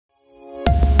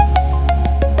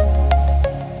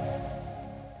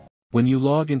When you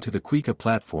log into the Kuika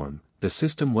platform, the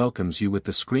system welcomes you with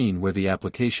the screen where the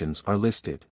applications are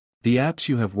listed. The apps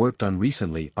you have worked on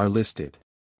recently are listed.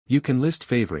 You can list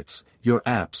favorites, your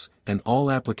apps, and all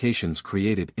applications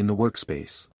created in the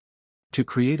workspace. To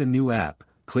create a new app,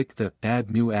 click the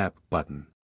Add New App button.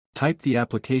 Type the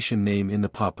application name in the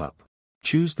pop-up.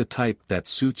 Choose the type that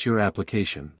suits your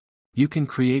application. You can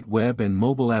create web and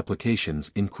mobile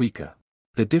applications in Kuika.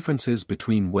 The differences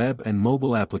between web and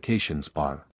mobile applications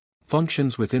are: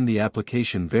 functions within the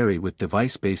application vary with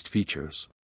device-based features.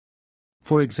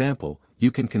 For example,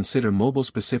 you can consider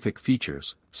mobile-specific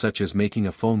features, such as making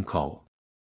a phone call.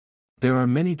 There are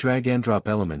many drag-and-drop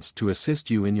elements to assist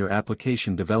you in your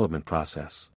application development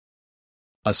process.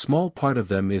 A small part of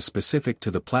them is specific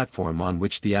to the platform on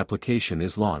which the application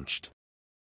is launched.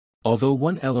 Although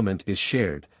one element is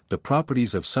shared, the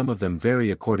properties of some of them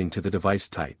vary according to the device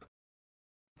type.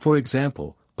 For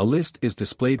example, a list is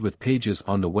displayed with pages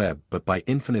on the web but by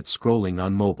infinite scrolling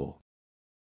on mobile.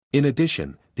 In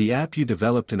addition, the app you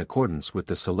developed in accordance with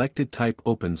the selected type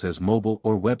opens as mobile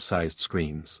or web-sized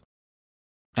screens.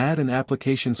 Add an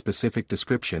application-specific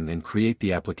description and create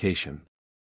the application.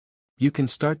 You can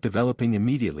start developing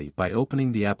immediately by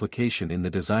opening the application in the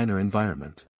designer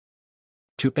environment.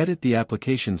 To edit the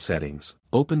application settings,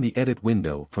 open the Edit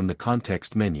window from the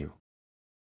context menu.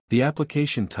 The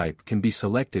application type can be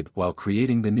selected while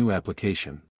creating the new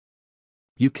application.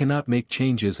 You cannot make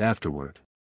changes afterward.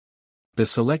 The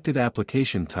selected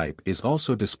application type is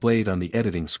also displayed on the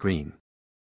editing screen.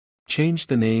 Change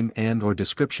the name and/or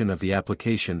description of the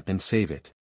application and save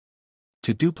it.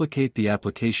 To duplicate the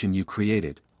application you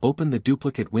created, open the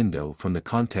duplicate window from the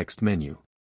context menu.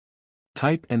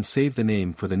 Type and save the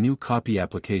name for the new copy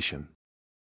application.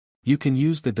 You can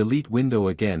use the delete window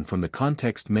again from the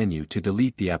context menu to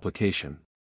delete the application.